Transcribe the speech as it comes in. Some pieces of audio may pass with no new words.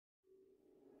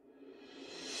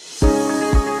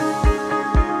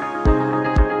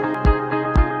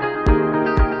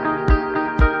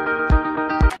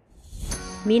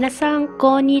Minasan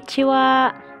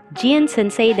konnichiwa. Jin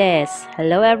Sensei desu.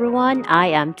 Hello everyone, I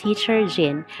am teacher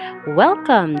Jin.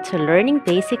 Welcome to Learning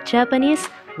Basic Japanese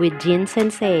with Jin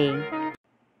Sensei.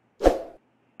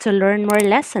 To learn more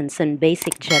lessons on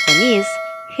basic Japanese,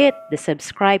 hit the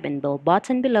subscribe and bell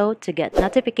button below to get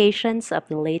notifications of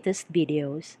the latest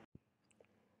videos.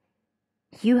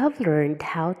 You have learned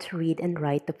how to read and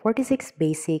write the 46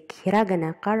 basic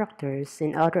hiragana characters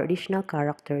and other additional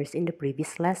characters in the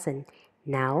previous lesson.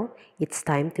 Now, it's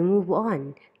time to move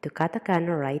on to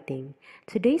katakana writing.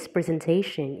 Today's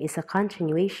presentation is a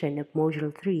continuation of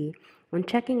Module 3 on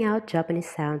checking out Japanese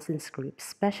sounds and scripts,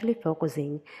 especially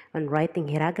focusing on writing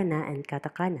hiragana and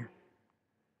katakana.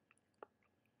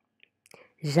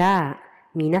 じゃあ、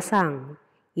皆さん、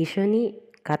一緒に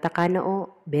カタカナ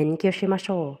を勉強しま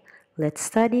しょう。Let's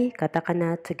study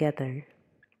katakana together.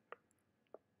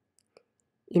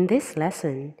 In this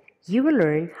lesson, you will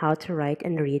learn how to write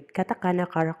and read katakana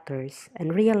characters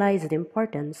and realize the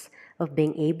importance of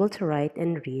being able to write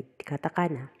and read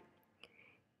katakana.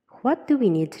 What do we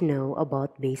need to know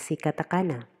about basic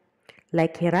katakana?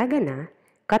 Like hiragana,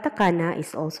 katakana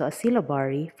is also a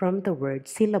syllabary from the word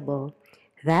syllable.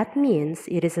 That means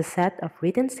it is a set of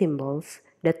written symbols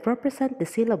that represent the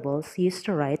syllables used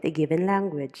to write a given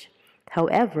language.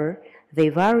 However, they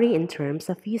vary in terms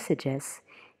of usages.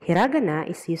 Hiragana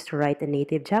is used to write a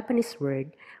native Japanese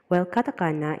word, while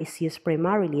katakana is used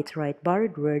primarily to write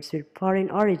borrowed words with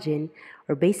foreign origin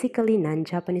or basically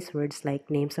non-Japanese words like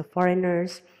names of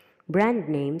foreigners, brand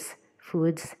names,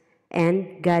 foods,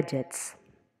 and gadgets.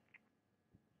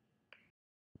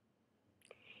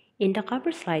 In the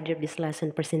cover slide of this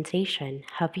lesson presentation,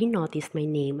 have you noticed my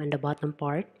name on the bottom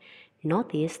part?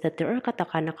 Notice that there are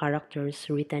katakana characters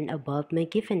written above my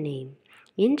given name.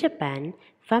 In Japan,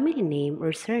 family name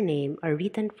or surname are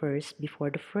written first before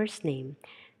the first name.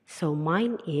 So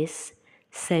mine is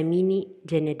Semini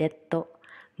Genedetto.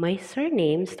 My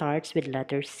surname starts with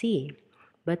letter C.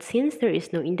 But since there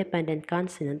is no independent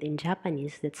consonant in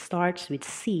Japanese that starts with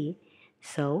C,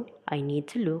 so I need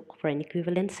to look for an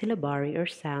equivalent syllabary or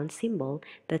sound symbol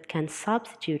that can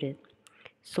substitute it.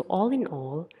 So all in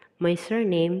all, my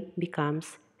surname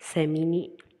becomes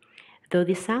Semini. Though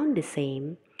they sound the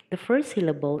same, the first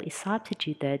syllable is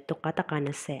substituted to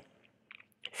katakana se.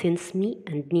 Since mi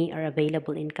and ni are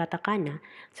available in katakana,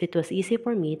 so it was easy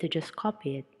for me to just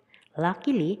copy it.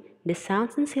 Luckily, the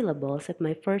sounds and syllables of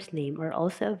my first name are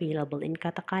also available in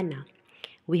katakana.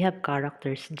 We have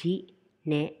characters ji,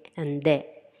 ne, and de.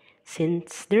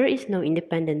 Since there is no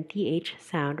independent th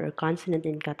sound or consonant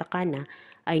in katakana,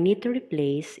 I need to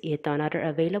replace it to another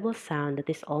available sound that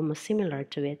is almost similar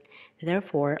to it.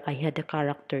 Therefore, I had the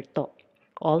character to.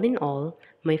 All in all,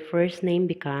 my first name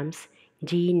becomes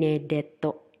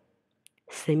Ginedetto.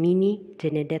 Semini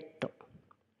Genedetto.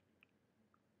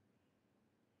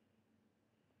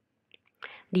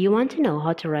 Do you want to know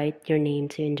how to write your name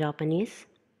too in Japanese?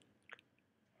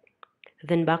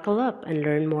 Then buckle up and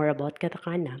learn more about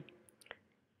katakana.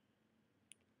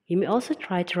 You may also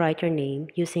try to write your name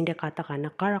using the katakana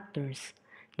characters.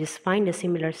 Just find the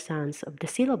similar sounds of the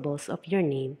syllables of your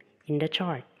name in the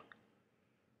chart.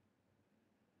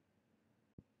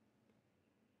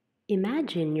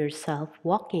 Imagine yourself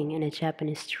walking in a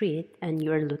Japanese street and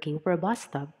you are looking for a bus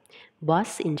stop.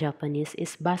 Bus in Japanese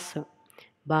is basu.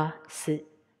 Basu.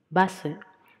 Basu.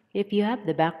 If you have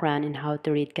the background in how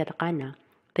to read katakana,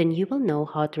 then you will know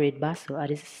how to read basu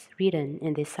as is written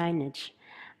in the signage.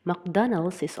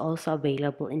 McDonald's is also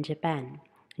available in Japan.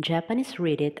 Japanese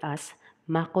read it as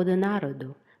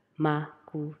makodonarudo.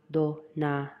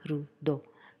 Makodonarudo.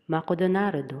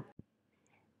 Makodonarudo.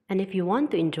 And if you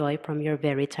want to enjoy from your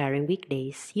very tiring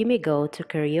weekdays, you may go to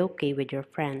karaoke with your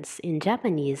friends. In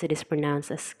Japanese, it is pronounced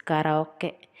as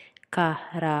karaoke.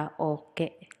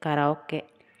 Karaoke. Karaoke.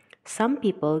 Some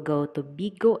people go to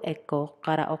Bigo Echo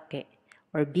Karaoke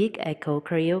or Big Echo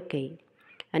Karaoke.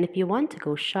 And if you want to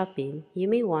go shopping, you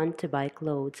may want to buy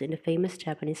clothes in the famous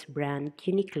Japanese brand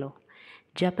Uniqlo.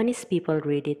 Japanese people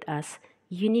read it as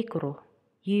Uniqlo.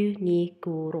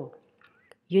 Uniqlo.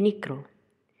 Uniqlo.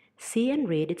 See and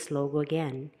read its logo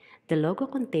again. The logo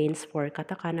contains 4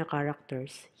 katakana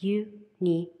characters, U,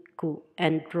 Ni, Ku,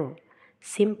 and Ro.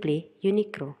 Simply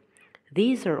Uniqlo.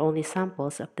 These are only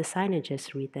samples of the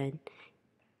signages written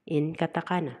in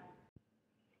katakana.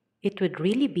 It would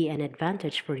really be an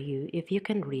advantage for you if you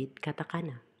can read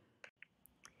katakana.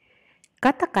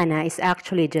 Katakana is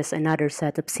actually just another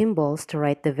set of symbols to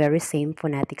write the very same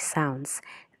phonetic sounds.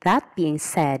 That being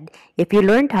said, if you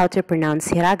learned how to pronounce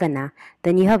hiragana,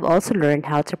 then you have also learned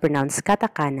how to pronounce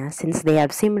katakana since they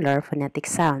have similar phonetic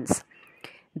sounds.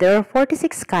 There are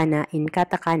 46 kana in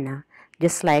katakana.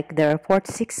 Just like there are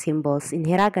 46 symbols in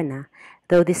hiragana,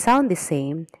 though they sound the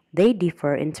same, they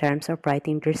differ in terms of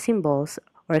writing their symbols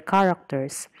or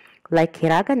characters. Like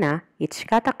hiragana, each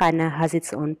katakana has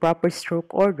its own proper stroke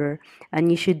order,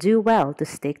 and you should do well to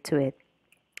stick to it.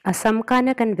 Some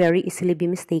kana can very easily be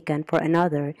mistaken for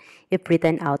another if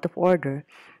written out of order.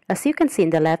 As you can see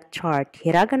in the left chart,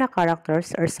 hiragana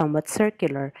characters are somewhat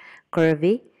circular,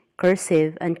 curvy,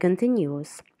 cursive, and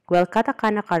continuous, while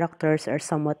katakana characters are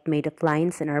somewhat made of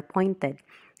lines and are pointed.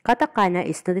 Katakana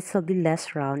is noticeably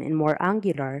less round and more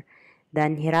angular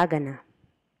than hiragana.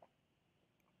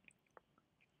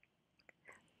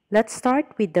 Let's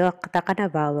start with the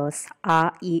katakana vowels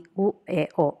a, I, U, E,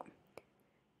 O.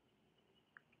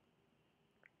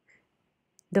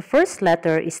 The first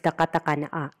letter is the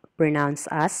katakana a, pronounced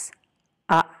as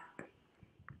a,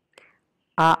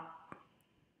 a,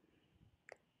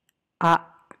 a.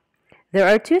 There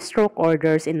are two stroke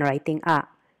orders in writing a.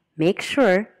 Make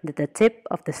sure that the tip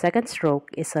of the second stroke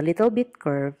is a little bit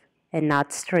curved and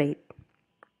not straight.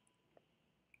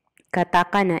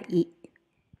 Katakana I,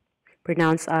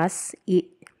 pronounced as I,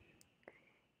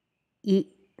 I,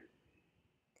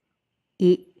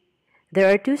 I.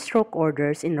 There are two stroke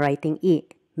orders in writing I.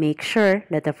 Make sure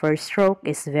that the first stroke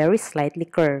is very slightly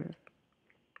curved.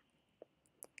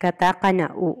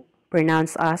 Katakana U,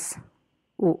 pronounced as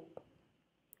U,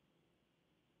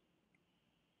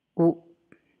 U,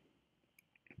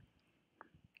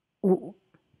 U.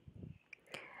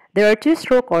 There are two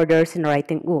stroke orders in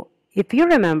writing U. If you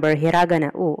remember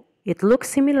hiragana U, it looks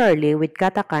similarly with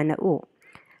katakana U.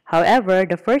 However,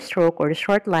 the first stroke or the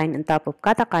short line on top of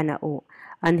katakana U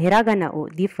and hiragana U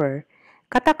differ.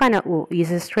 Katakana U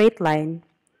uses a straight line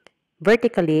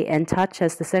vertically and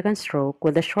touches the second stroke,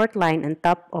 while the short line on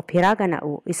top of hiragana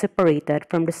U is separated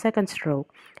from the second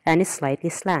stroke and is slightly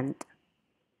slant.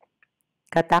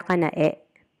 Katakana E,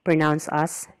 pronounced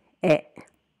as E,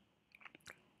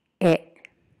 E,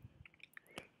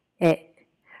 E.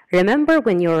 Remember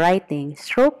when you're writing,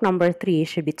 stroke number 3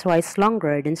 should be twice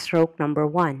longer than stroke number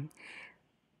 1.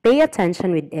 Pay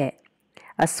attention with E,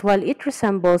 as while it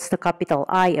resembles the capital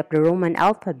I of the Roman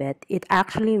alphabet, it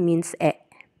actually means E.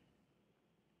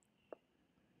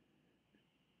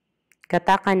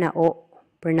 Katakana O,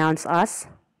 pronounced as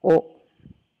O,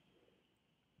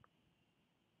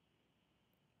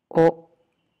 O,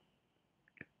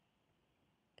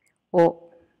 O.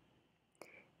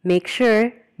 Make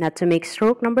sure not to make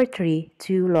stroke number 3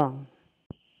 too long.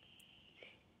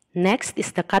 Next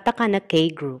is the katakana K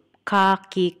group, ka,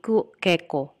 ki, ku,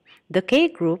 keko. The K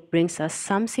group brings us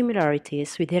some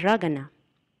similarities with hiragana.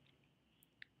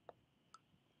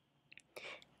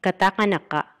 Katakana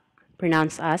ka,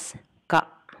 pronounced as ka,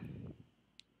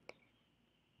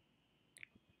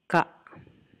 ka,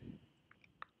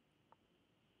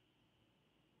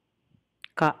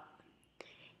 ka.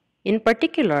 In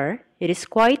particular, it is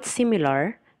quite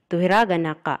similar to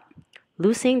hiragana ka,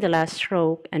 losing the last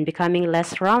stroke and becoming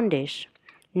less roundish.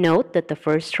 Note that the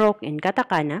first stroke in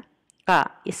katakana,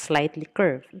 ka, is slightly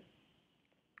curved.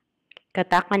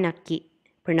 Katakana ki,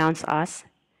 pronounced as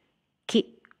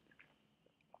ki,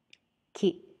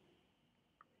 ki,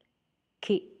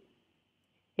 ki.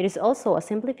 It is also a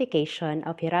simplification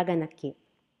of hiragana ki.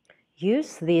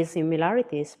 Use these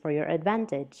similarities for your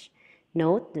advantage.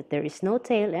 Note that there is no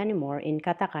tail anymore in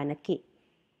katakana ki.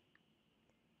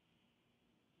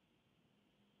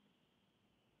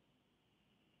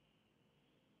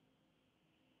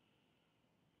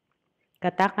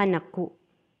 Katakana ku,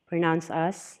 pronounced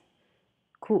as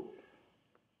ku,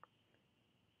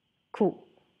 ku,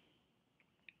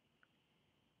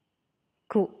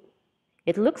 ku.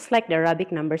 It looks like the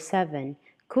Arabic number 7.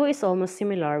 Ku is almost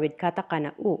similar with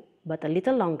katakana u, but a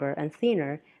little longer and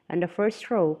thinner, and the first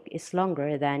stroke is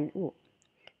longer than u.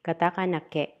 Katakana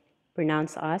ke,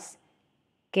 pronounced as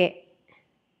ke,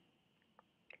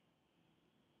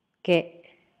 ke,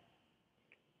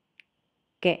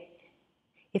 ke.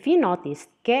 If you notice,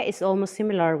 ke is almost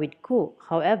similar with ku.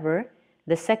 However,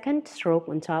 the second stroke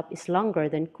on top is longer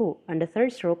than ku, and the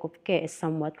third stroke of ke is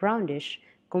somewhat roundish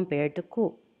compared to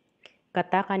ku.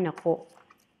 Katakana ko,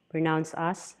 pronounced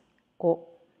as ko,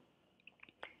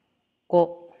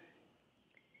 ko,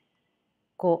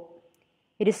 ko.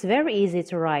 It is very easy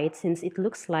to write since it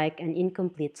looks like an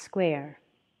incomplete square.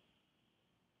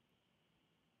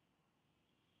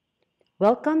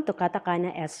 Welcome to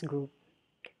Katakana S group.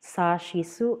 Sa, shi,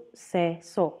 su, se,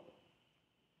 so.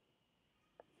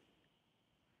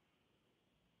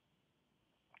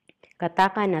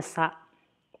 Katakana sa,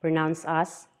 pronounced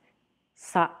as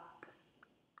sa,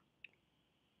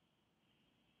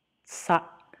 sa,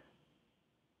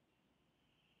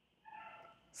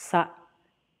 sa.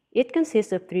 It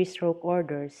consists of three-stroke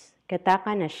orders.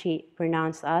 Katakana shi,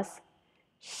 pronounced as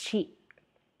shi,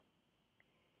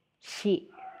 shi,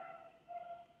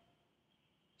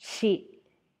 shi.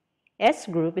 S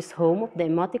group is home of the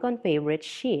emoticon favorite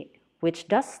shi, which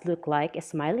does look like a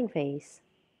smiling face.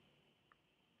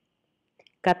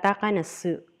 Katakana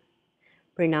su,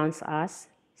 pronounced as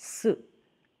su,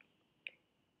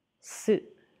 su,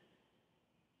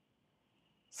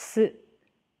 su.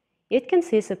 It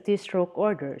consists of two-stroke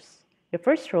orders. The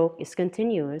first stroke is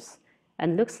continuous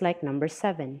and looks like number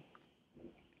 7.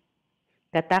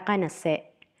 Katakana se,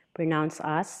 pronounced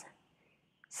as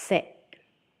se,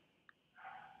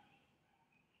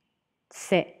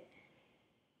 se,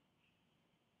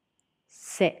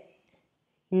 se.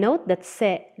 Note that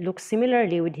se looks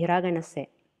similarly with hiragana se.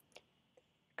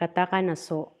 Katakana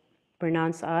so,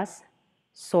 pronounced as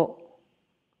so,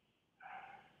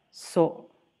 so.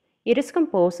 It is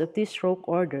composed of two-stroke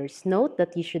orders. Note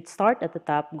that you should start at the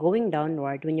top going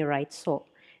downward when you write so.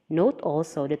 Note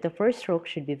also that the first stroke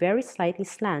should be very slightly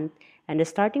slant and the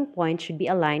starting point should be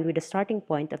aligned with the starting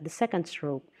point of the second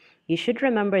stroke. You should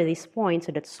remember these points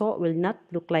so that so will not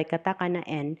look like katakana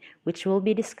n, which will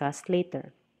be discussed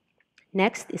later.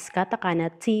 Next is katakana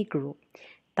T group.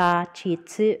 Ta, chi,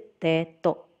 tsu, te,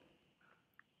 to.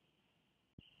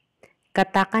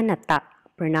 Katakana ta,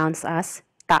 pronounced as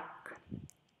ta,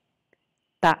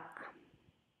 ta,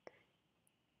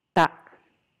 ta.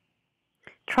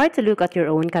 Try to look at your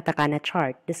own katakana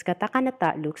chart. Does katakana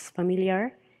ta looks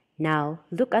familiar? Now,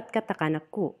 look at katakana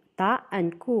ku. Ta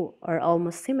and ku are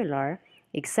almost similar,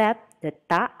 except that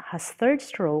ta has third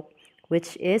stroke,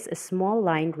 which is a small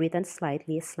line written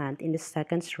slightly aslant in the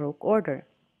second stroke order.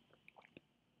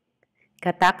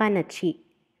 Katakana chi,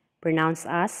 pronounced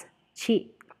as chi,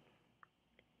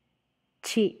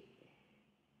 chi,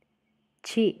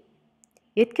 chi.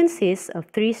 It consists of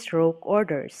three-stroke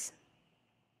orders.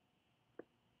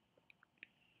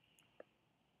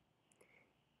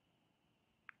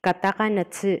 Katakana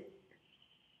tsu.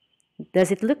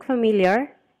 Does it look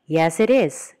familiar? Yes, it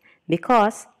is,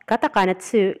 because katakana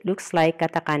tsu looks like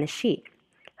katakana shi.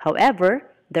 However,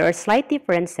 there are slight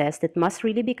differences that must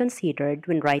really be considered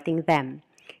when writing them.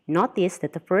 Notice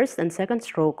that the first and second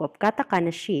stroke of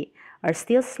katakana shi are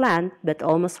still slant but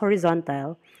almost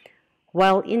horizontal,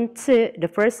 while in tsu, the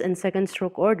first and second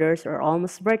stroke orders are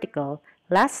almost vertical.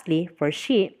 Lastly, for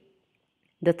shi,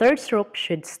 the third stroke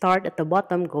should start at the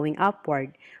bottom going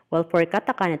upward, while for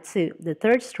katakana tsu, the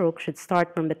third stroke should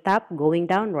start from the top going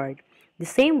downward. The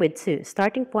same with tsu,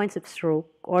 starting points of stroke,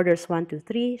 orders 1 to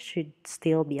 3 should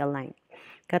still be aligned.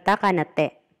 Katakana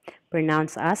te,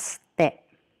 pronounced as te,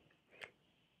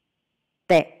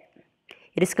 te.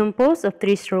 It is composed of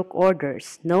three-stroke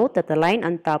orders. Note that the line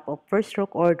on top of first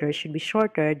stroke order should be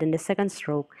shorter than the second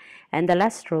stroke, and the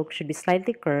last stroke should be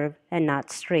slightly curved and not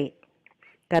straight.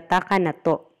 Katakana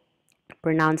to,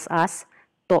 pronounced as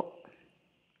to,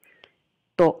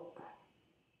 to,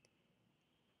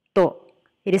 to.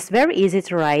 It is very easy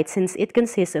to write since it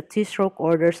consists of two-stroke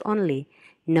orders only.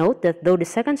 Note that though the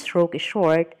second stroke is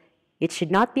short, it should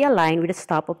not be aligned with the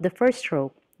stop of the first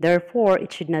stroke. Therefore,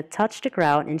 it should not touch the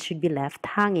ground and should be left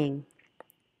hanging.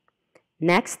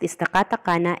 Next is the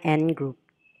katakana N group.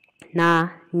 Na,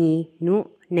 ni, nu,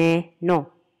 ne,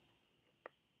 no.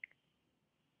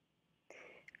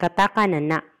 Katakana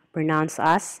na, pronounced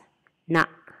as na,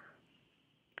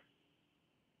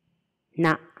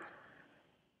 na,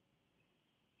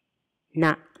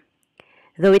 na.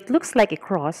 Though it looks like a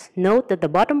cross, note that the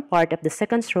bottom part of the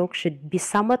second stroke should be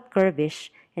somewhat curvish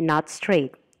and not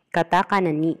straight.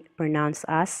 Katakana ni, pronounced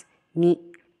as ni,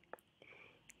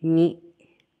 ni,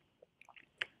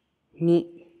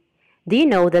 ni. Do you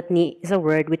know that ni is a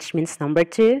word which means number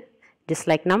 2? Just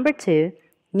like number 2,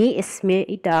 ni is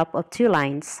made up of 2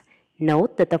 lines.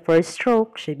 Note that the first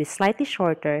stroke should be slightly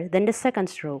shorter than the second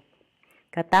stroke.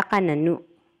 Katakana nu,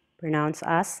 pronounced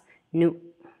as nu,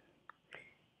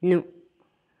 nu,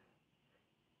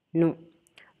 nu.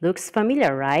 Looks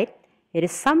familiar, right? It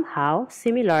is somehow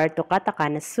similar to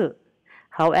katakana su.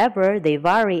 However, they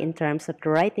vary in terms of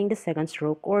writing the second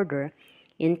stroke order.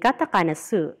 In katakana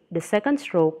su, the second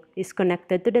stroke is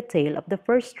connected to the tail of the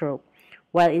first stroke,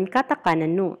 while in katakana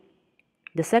nu,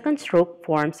 the second stroke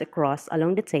forms a cross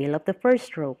along the tail of the first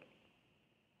stroke.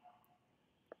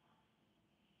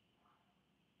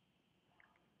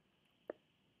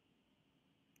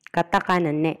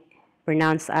 Katakana ne,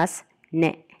 pronounced as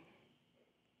ne,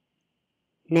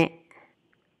 ne,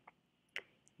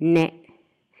 ne.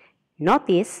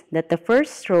 Notice that the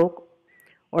first stroke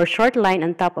or short line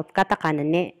on top of katakana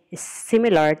ne is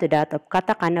similar to that of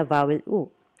katakana vowel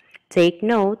u. Take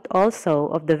note also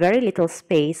of the very little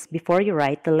space before you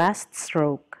write the last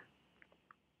stroke.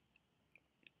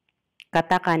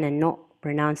 Katakana no,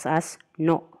 pronounced as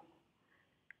no,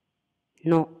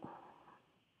 no,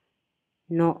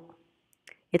 no.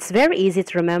 It's very easy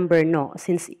to remember no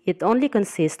since it only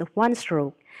consists of one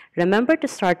stroke. Remember to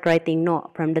start writing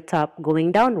no from the top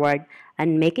going downward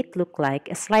and make it look like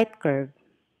a slight curve.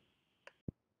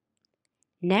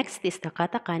 Next is the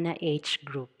katakana H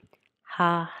group.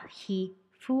 Ha, hi,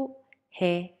 fu,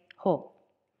 he, ho.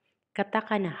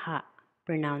 Katakana ha,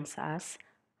 pronounced as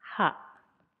ha,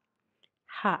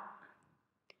 ha,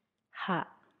 ha.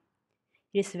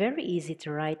 It is very easy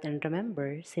to write and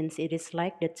remember since it is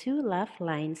like the two laugh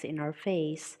lines in our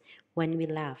face when we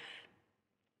laugh.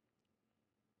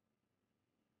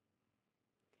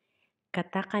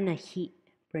 Katakana hi,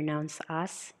 pronounced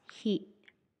as hi,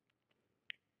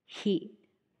 hi,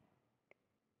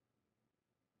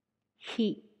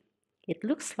 hi. It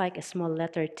looks like a small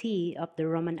letter T of the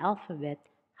Roman alphabet.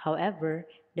 However,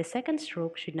 the second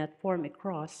stroke should not form a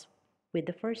cross with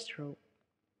the first stroke.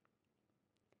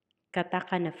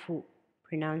 Katakana fu,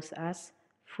 pronounced as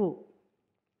fu,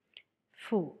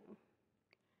 fu,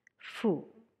 fu.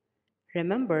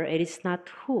 Remember, it is not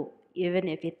hu, even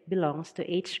if it belongs to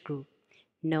H group.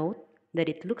 Note that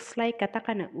it looks like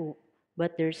katakana u,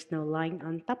 but there's no line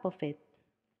on top of it.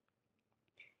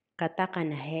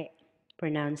 Katakana he,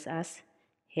 pronounced as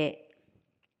he,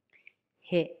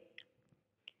 he,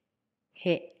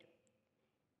 he.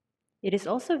 It is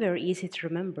also very easy to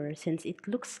remember since it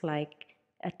looks like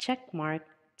a check mark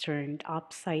turned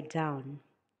upside down.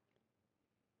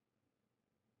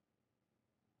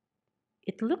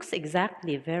 It looks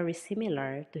exactly very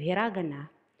similar to hiragana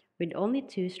with only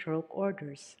two stroke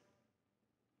orders.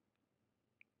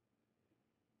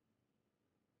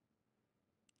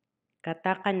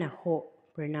 Katakana ho,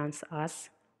 pronounced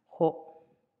as ho,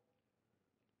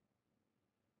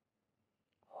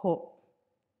 ho,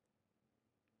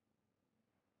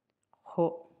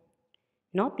 ho.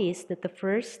 Notice that the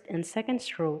first and second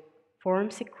stroke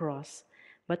forms a cross,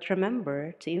 but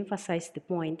remember to emphasize the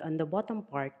point on the bottom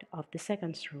part of the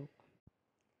second stroke.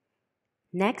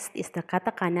 Next is the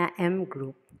katakana M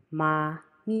group. Ma,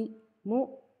 mi, mu,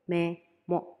 me,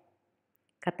 mo.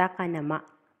 Katakana ma,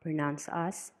 pronounced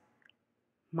as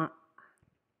ma,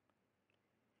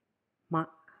 ma,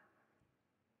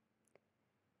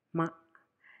 ma.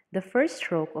 The first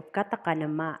stroke of katakana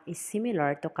ma is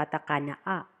similar to katakana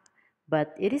a,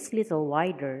 but it is little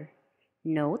wider.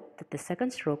 Note that the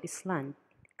second stroke is slant.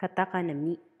 Katakana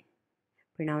mi,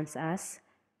 pronounced as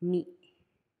mi,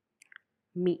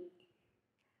 mi,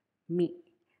 mi.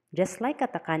 Just like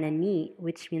katakana ni,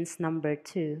 which means number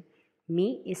 2,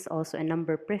 mi is also a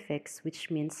number prefix,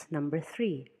 which means number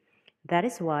 3. That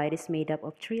is why it is made up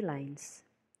of 3 lines.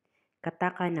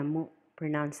 Katakana mu,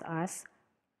 pronounced as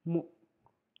mu,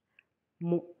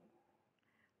 mu,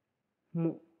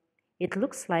 mu. It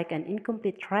looks like an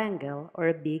incomplete triangle or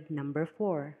a big number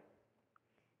 4.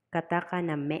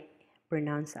 Katakana me,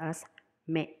 pronounced as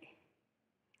me,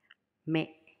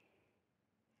 me,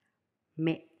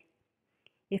 me.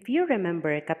 If you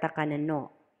remember katakana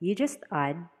no, you just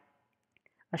add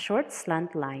a short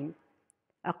slant line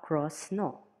across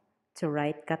no to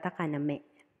write katakana me.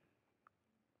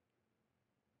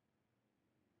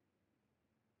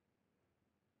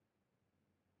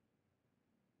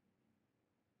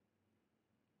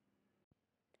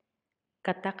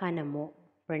 Katakana mo,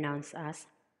 pronounced as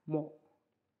mo,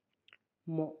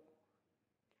 mo,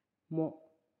 mo.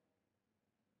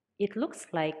 It looks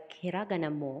like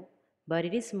hiragana mo, but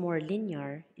it is more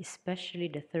linear, especially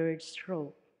the third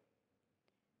stroke.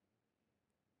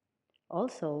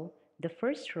 Also, the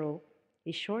first stroke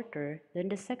is shorter than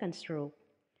the second stroke.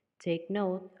 Take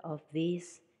note of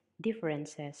these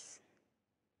differences.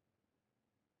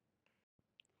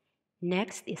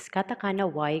 Next is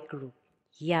katakana Y group.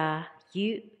 Ya,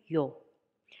 yu, yo.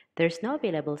 There's no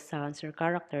available sounds or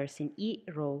characters in I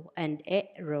row and E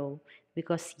row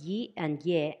because yi and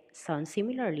ye sound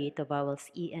similarly to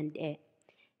vowels I and E.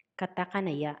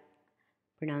 Katakana ya,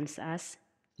 pronounced as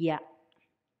ya,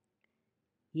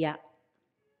 ya,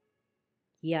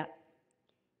 ya.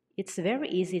 It's very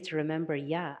easy to remember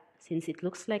ya since it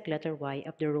looks like letter Y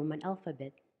of the Roman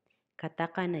alphabet.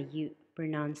 Katakana yu,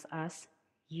 pronounced as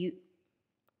yu,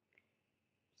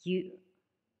 yu.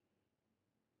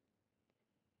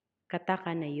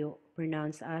 Katakana yo,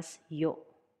 pronounced as yo,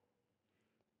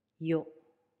 yo,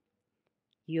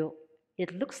 yo.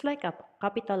 It looks like a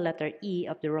capital letter E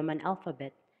of the Roman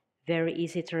alphabet. Very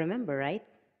easy to remember, right?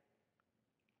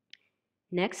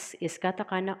 Next is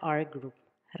katakana R group.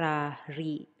 Ra,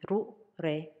 ri, ru,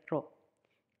 re, ro.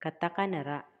 Katakana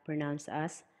ra, pronounced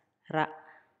as ra,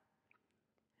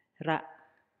 ra,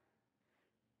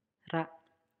 ra.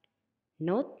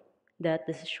 Note that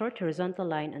the short horizontal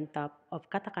line on top of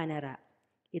katakana ra,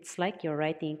 it's like you're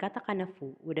writing katakana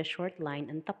fu with a short line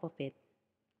on top of it.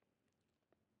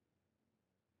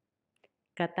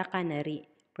 Katakana ri,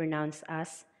 pronounced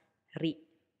as ri,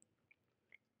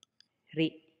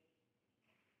 ri,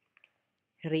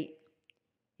 ri.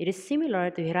 It is similar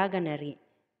to hiragana ri.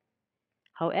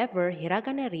 However,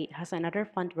 hiragana ri has another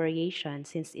font variation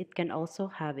since it can also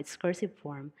have its cursive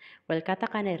form, while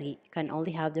katakana ri can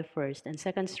only have the first and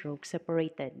second stroke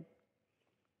separated.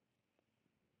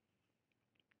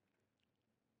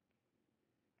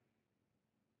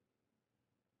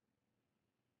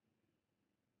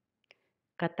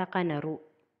 Katakana ru,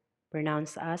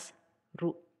 pronounced as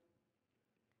ru,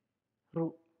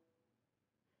 ru,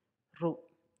 ru.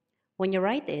 When you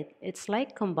write it, it's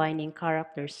like combining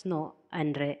characters no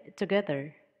and re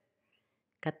together.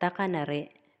 Katakana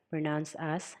re, pronounced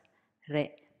as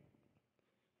re,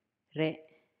 re,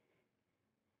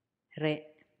 re.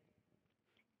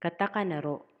 Katakana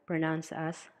ro, pronounced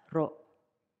as ro,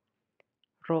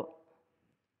 ro,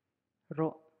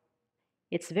 ro.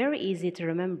 It's very easy to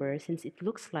remember since it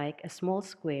looks like a small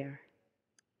square.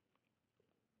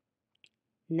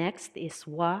 Next is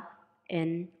wa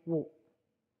and wu.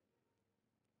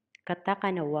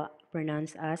 Katakana wa,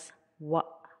 pronounced as wa,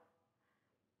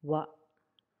 wa,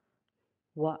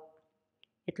 wa.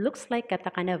 It looks like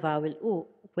katakana vowel u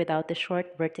without the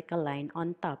short vertical line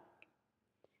on top.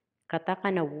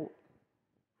 Katakana wu,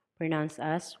 pronounced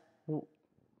as wu,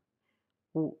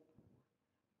 wu,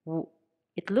 wu.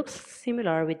 It looks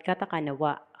similar with katakana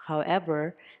wa.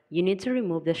 However, you need to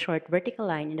remove the short vertical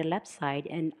line in the left side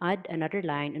and add another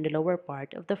line on the lower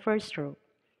part of the first row.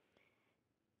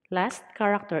 Last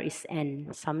character is N,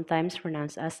 sometimes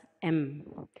pronounced as M.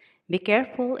 Be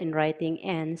careful in writing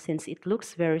N since it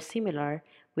looks very similar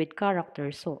with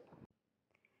character so.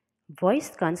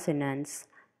 Voiced consonants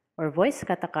or voiced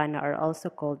katakana are also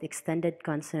called extended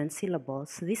consonant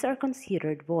syllables. These are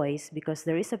considered voiced because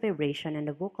there is a vibration in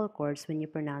the vocal cords when you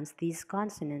pronounce these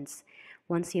consonants.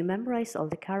 Once you memorize all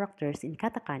the characters in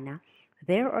katakana,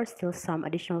 there are still some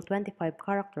additional 25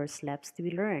 characters left to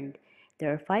be learned.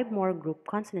 There are 5 more group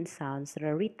consonant sounds that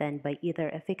are written by either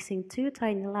affixing 2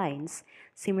 tiny lines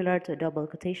similar to a double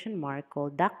quotation mark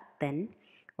called dakten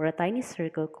or a tiny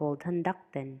circle called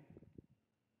handakten.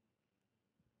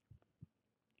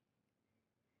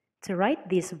 To write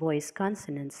these voiced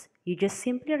consonants, you just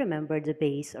simply remember the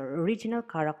base or original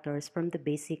characters from the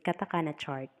basic katakana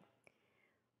chart.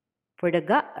 For the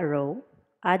ga row,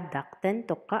 add dakten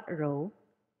to ka row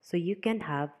so you can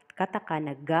have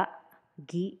katakana ga,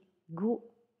 gi, gu,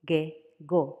 ge,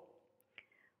 go.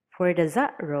 For the za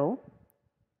row,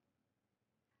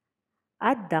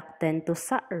 add dakten to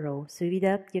sa row so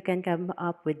that you can come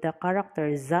up with the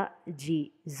character za,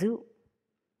 ji, zu,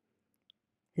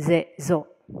 ze, zo.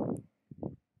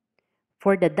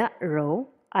 For the da row,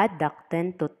 add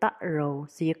dakten to ta row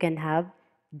so you can have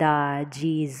da,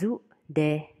 ji, zu,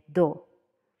 de, do.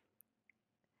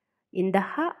 In the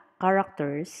ha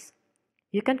characters,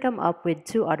 you can come up with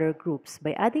 2 other groups.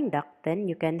 By adding dakten,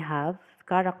 you can have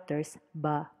characters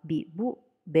ba, bi, bu,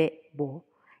 be, bo.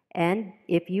 And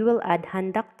if you will add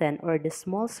handakten or the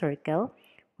small circle,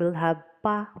 we'll have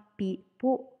pa, pi,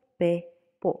 pu, pe,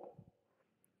 po.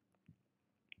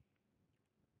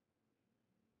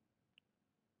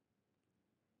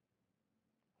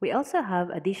 We also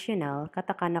have additional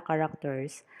katakana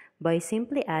characters by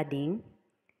simply adding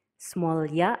small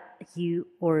ya, you,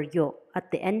 or yo at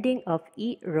the ending of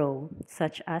each row,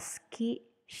 such as ki,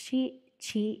 shi,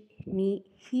 chi, ni,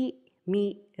 hi,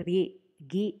 mi, ri,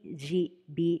 gi, ji,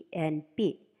 bi, and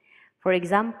pi. For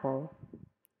example,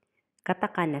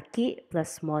 katakana ki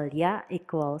plus small ya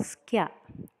equals kya.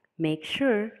 Make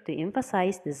sure to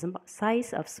emphasize the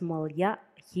size of small ya,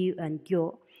 you, and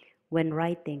yo when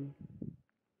writing.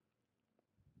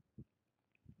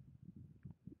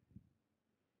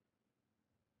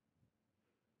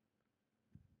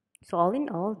 So all in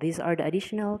all, these are the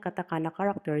additional katakana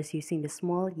characters using the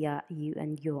small ya, you,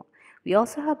 and yo. We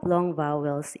also have long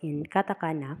vowels in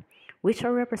katakana, which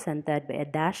are represented by a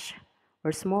dash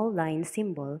or small line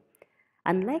symbol,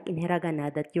 unlike in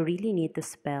hiragana that you really need to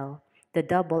spell the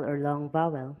double or long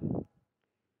vowel.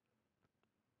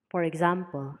 For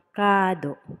example,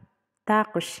 kado,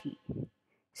 takoshi,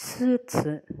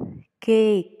 sutsu,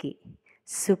 keiki,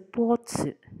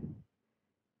 supotsu.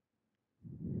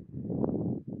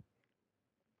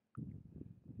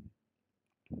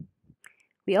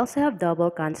 We also have double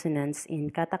consonants in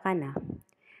katakana.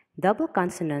 Double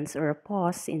consonants or a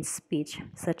pause in speech,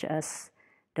 such as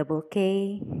double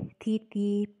K,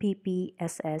 TT, PP,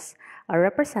 SS, are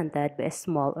represented by a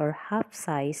small or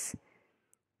half-size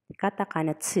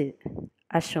katakana tsu,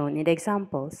 as shown in the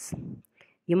examples.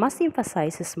 You must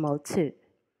emphasize a small tsu,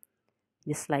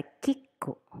 just like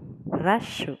kikko,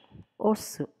 rashu,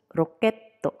 osu,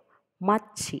 roketto,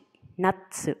 machi,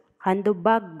 natsu,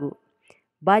 handobagu,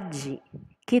 baji,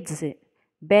 kidzu,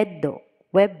 beddo,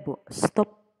 webbo,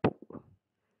 stoppu.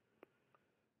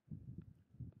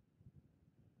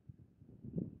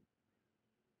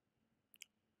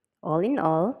 All in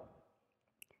all,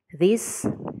 these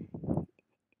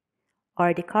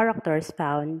are the characters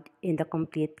found in the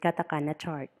complete katakana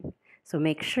chart. So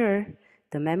make sure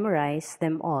to memorize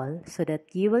them all so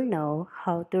that you will know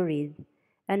how to read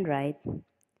and write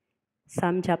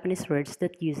some Japanese words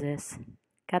that uses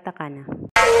katakana.